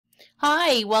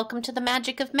Hi, welcome to the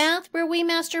Magic of Math, where we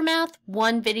master math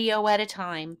one video at a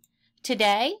time.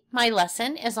 Today, my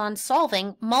lesson is on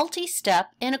solving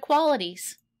multi-step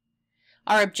inequalities.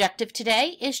 Our objective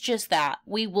today is just that.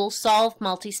 We will solve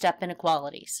multi-step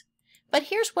inequalities. But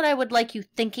here's what I would like you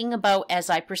thinking about as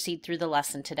I proceed through the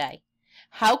lesson today.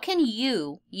 How can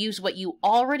you use what you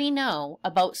already know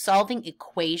about solving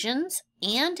equations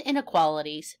and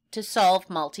inequalities to solve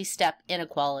multi-step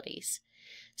inequalities?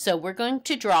 So we're going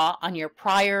to draw on your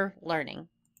prior learning.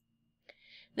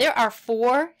 There are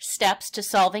 4 steps to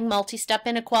solving multi-step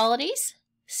inequalities.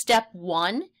 Step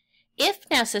 1, if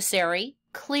necessary,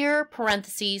 clear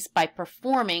parentheses by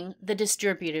performing the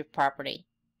distributive property.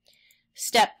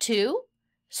 Step 2,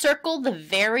 circle the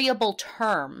variable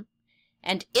term,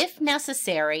 and if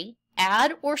necessary,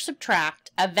 add or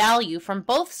subtract a value from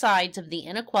both sides of the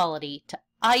inequality to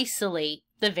isolate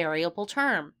the variable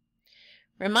term.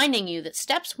 Reminding you that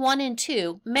steps 1 and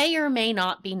 2 may or may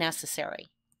not be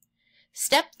necessary.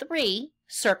 Step 3,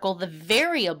 circle the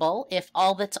variable if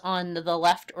all that's on the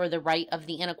left or the right of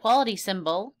the inequality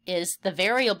symbol is the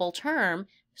variable term,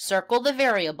 circle the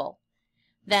variable.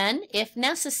 Then, if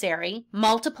necessary,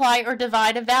 multiply or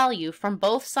divide a value from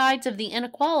both sides of the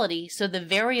inequality so the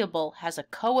variable has a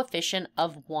coefficient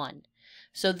of 1.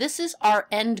 So this is our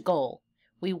end goal.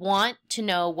 We want to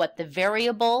know what the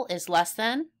variable is less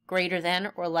than, greater than,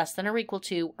 or less than or equal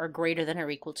to, or greater than or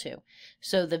equal to.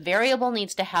 So the variable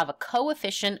needs to have a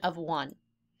coefficient of 1.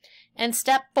 And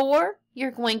step 4,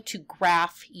 you're going to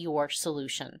graph your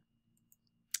solution.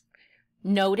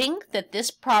 Noting that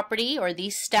this property or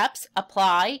these steps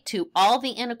apply to all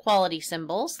the inequality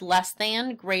symbols, less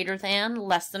than, greater than,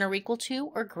 less than or equal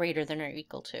to, or greater than or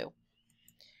equal to.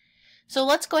 So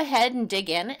let's go ahead and dig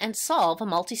in and solve a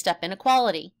multi-step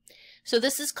inequality. So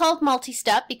this is called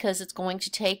multi-step because it's going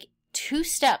to take 2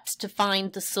 steps to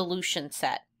find the solution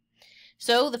set.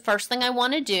 So the first thing I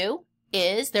want to do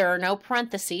is, there are no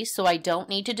parentheses, so I don't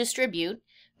need to distribute,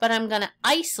 but I'm going to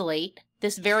isolate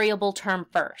this variable term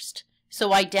first.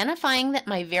 So identifying that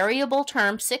my variable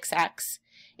term 6x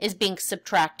is being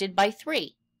subtracted by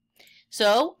 3.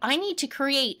 So I need to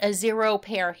create a 0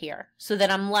 pair here so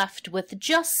that I'm left with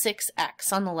just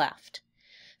 6x on the left.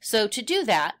 So to do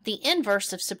that, the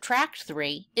inverse of subtract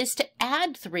 3 is to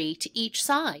add 3 to each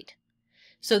side.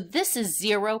 So this is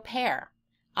 0 pair.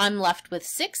 I'm left with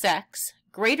 6x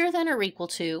greater than or equal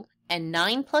to, and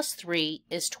 9 plus 3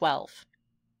 is 12.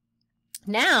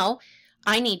 Now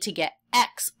I need to get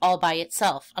x all by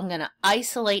itself. I'm going to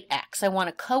isolate x. I want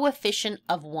a coefficient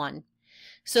of 1.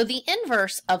 So the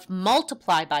inverse of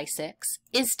multiply by 6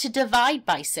 is to divide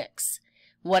by 6.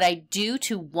 What I do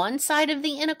to one side of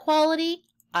the inequality,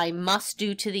 I must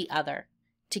do to the other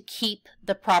to keep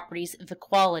the properties of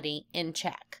equality in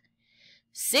check.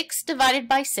 6 divided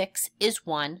by 6 is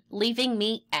 1, leaving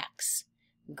me x.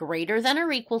 Greater than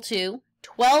or equal to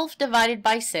 12 divided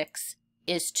by 6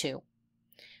 is 2.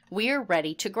 We are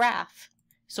ready to graph.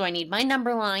 So I need my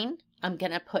number line. I'm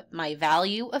going to put my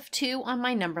value of 2 on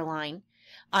my number line.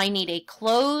 I need a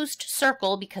closed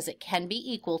circle because it can be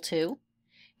equal to,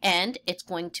 and it's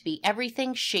going to be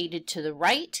everything shaded to the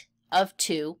right of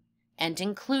 2 and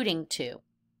including 2.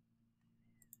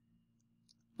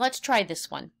 Let's try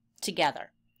this one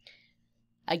together.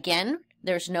 Again,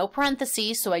 there's no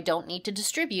parentheses, so I don't need to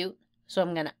distribute, so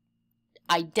I'm going to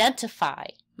identify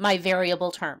my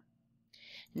variable term.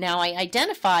 Now I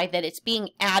identify that it's being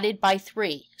added by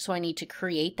 3, so I need to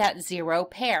create that 0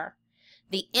 pair.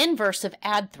 The inverse of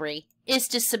add 3 is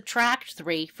to subtract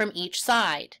 3 from each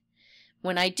side.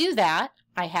 When I do that,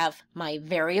 I have my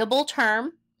variable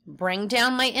term, bring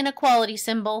down my inequality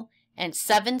symbol, and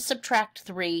 7 subtract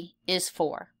 3 is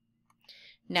 4.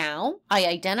 Now I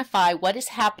identify what is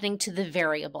happening to the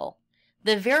variable.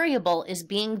 The variable is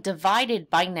being divided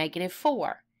by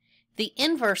 -4. The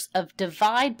inverse of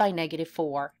divide by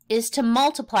 -4 is to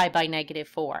multiply by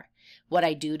 -4. What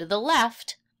I do to the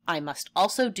left, I must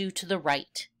also do to the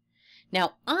right.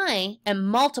 Now I am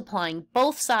multiplying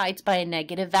both sides by a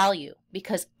negative value.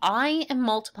 Because I am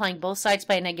multiplying both sides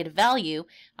by a negative value,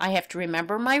 I have to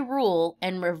remember my rule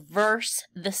and reverse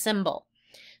the symbol.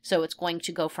 So it's going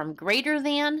to go from greater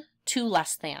than to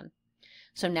less than.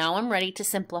 So now I'm ready to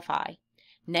simplify.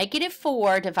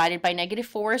 -4 divided by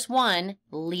 -4 is 1,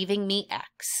 leaving me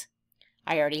x.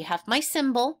 I already have my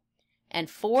symbol, and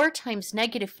 4 times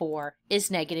 -4 is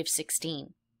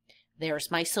 -16.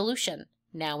 There's my solution.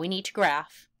 Now we need to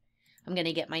graph. I'm going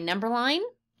to get my number line.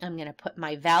 I'm going to put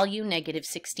my value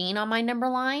 -16 on my number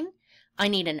line. I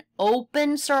need an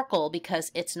open circle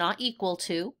because it's not equal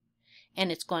to,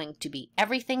 and it's going to be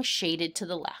everything shaded to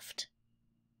the left.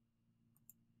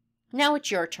 Now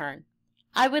it's your turn.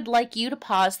 I would like you to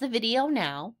pause the video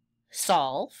now,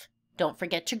 solve, don't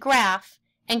forget to graph,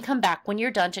 and come back when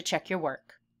you're done to check your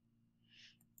work.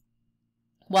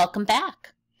 Welcome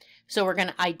back. So we're going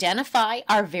to identify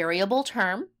our variable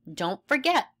term. Don't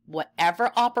forget,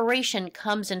 whatever operation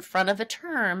comes in front of a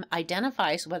term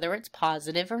identifies whether it's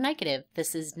positive or negative.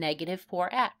 This is negative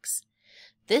 4x.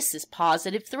 This is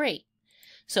positive 3.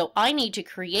 So I need to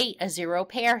create a zero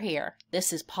pair here.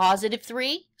 This is positive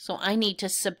 3, so I need to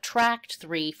subtract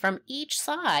 3 from each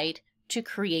side to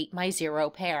create my zero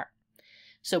pair.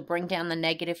 So bring down the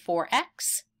negative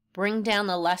 4x, bring down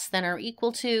the less than or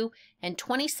equal to, and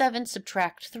 27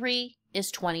 subtract 3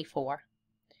 is 24.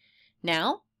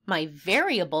 Now, my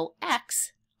variable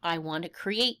x, I want to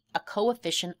create a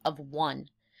coefficient of 1.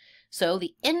 So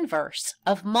the inverse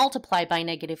of multiply by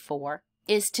negative 4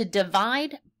 is to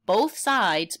divide both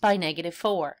sides by negative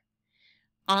 4.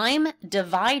 I'm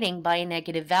dividing by a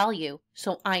negative value,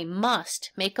 so I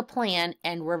must make a plan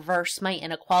and reverse my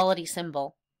inequality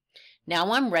symbol.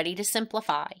 Now I'm ready to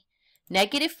simplify.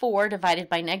 Negative 4 divided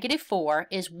by negative 4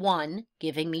 is 1,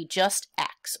 giving me just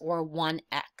x, or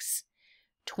 1x.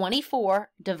 24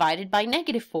 divided by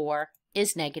negative 4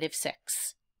 is negative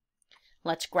 6.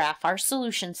 Let's graph our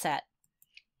solution set.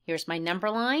 Here's my number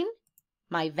line.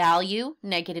 My value,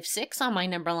 negative 6 on my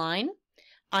number line.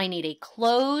 I need a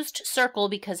closed circle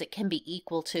because it can be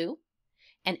equal to,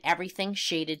 and everything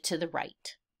shaded to the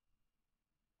right.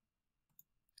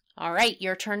 All right,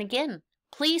 your turn again.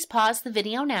 Please pause the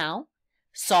video now,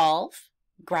 solve,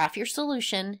 graph your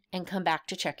solution, and come back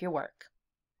to check your work.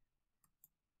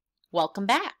 Welcome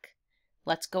back.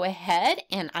 Let's go ahead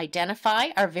and identify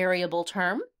our variable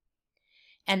term.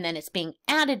 And then it's being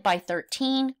added by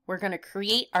 13. We're going to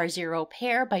create our zero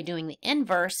pair by doing the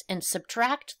inverse and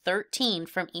subtract 13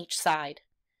 from each side.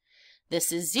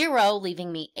 This is 0,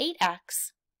 leaving me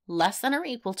 8x less than or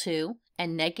equal to,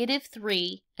 and negative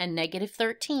 3 and negative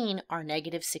 13 are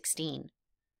negative 16.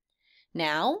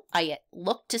 Now I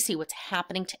look to see what's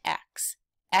happening to x.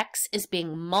 X is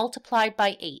being multiplied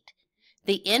by 8.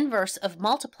 The inverse of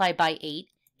multiply by 8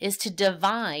 is to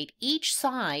divide each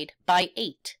side by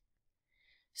 8.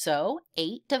 So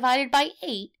 8 divided by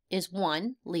 8 is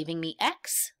 1, leaving me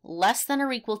x less than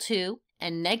or equal to,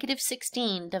 and negative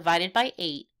 16 divided by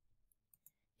 8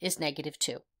 is negative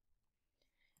 2.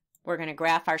 We're going to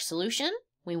graph our solution.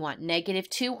 We want negative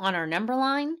 2 on our number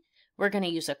line. We're going to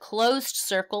use a closed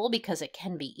circle because it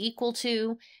can be equal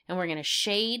to, and we're going to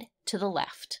shade to the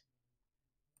left.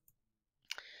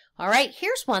 All right,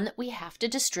 here's one that we have to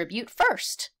distribute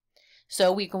first.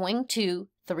 So we're going to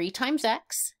 3 times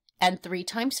x and 3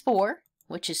 times 4,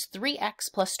 which is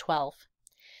 3x plus 12.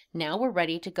 Now we're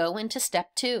ready to go into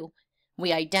step 2.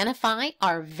 We identify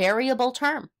our variable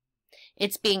term.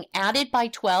 It's being added by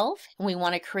 12, and we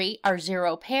want to create our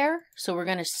zero pair, so we're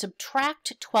going to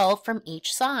subtract 12 from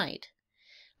each side,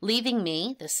 leaving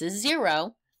me, this is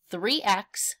 0,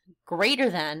 3x greater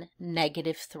than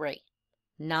negative 3.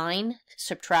 9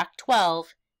 subtract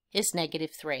 12 is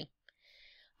negative 3.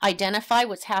 Identify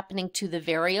what's happening to the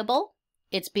variable.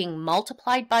 It's being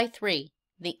multiplied by 3.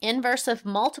 The inverse of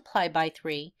multiply by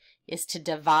 3 is to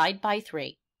divide by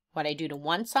 3. What I do to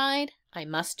one side, I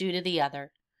must do to the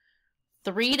other.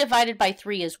 3 divided by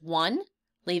 3 is 1,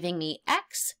 leaving me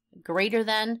x greater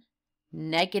than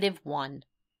negative 1.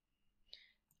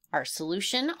 Our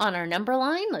solution on our number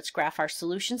line, let's graph our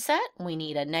solution set. We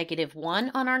need a negative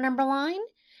 1 on our number line.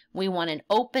 We want an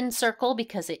open circle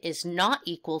because it is not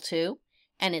equal to,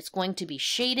 and it's going to be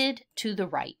shaded to the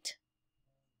right.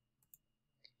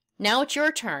 Now it's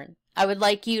your turn. I would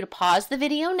like you to pause the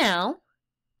video now,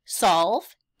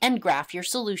 solve, and graph your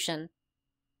solution.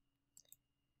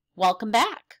 Welcome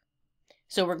back.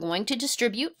 So we're going to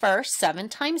distribute first 7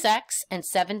 times x and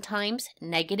 7 times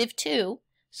negative 2.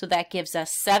 So that gives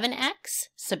us 7x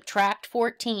subtract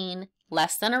 14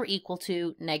 less than or equal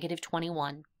to negative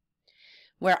 21.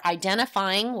 We're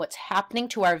identifying what's happening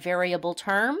to our variable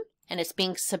term, and it's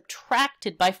being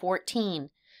subtracted by 14.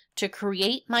 To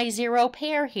create my zero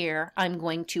pair here, I'm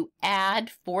going to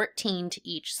add 14 to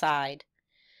each side.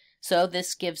 So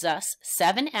this gives us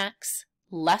 7x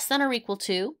less than or equal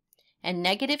to, and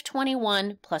negative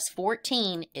 21 plus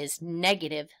 14 is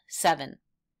negative 7.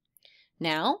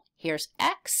 Now, here's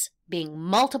x being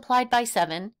multiplied by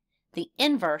 7. The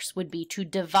inverse would be to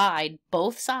divide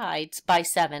both sides by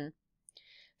 7.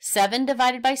 7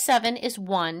 divided by 7 is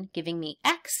 1, giving me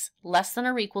x less than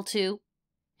or equal to,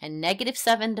 and negative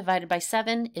 7 divided by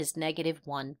 7 is negative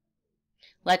 1.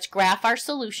 Let's graph our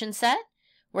solution set.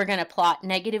 We're going to plot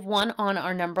negative 1 on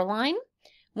our number line.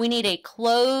 We need a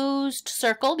closed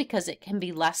circle because it can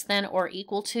be less than or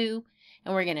equal to,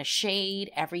 and we're going to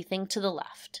shade everything to the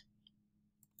left.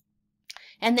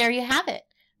 And there you have it.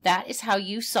 That is how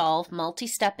you solve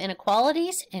multi-step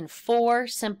inequalities in 4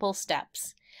 simple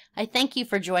steps. I thank you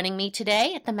for joining me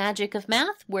today at the Magic of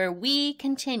Math, where we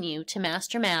continue to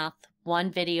master math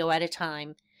one video at a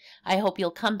time. I hope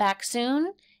you'll come back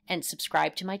soon and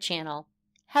subscribe to my channel.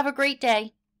 Have a great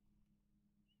day.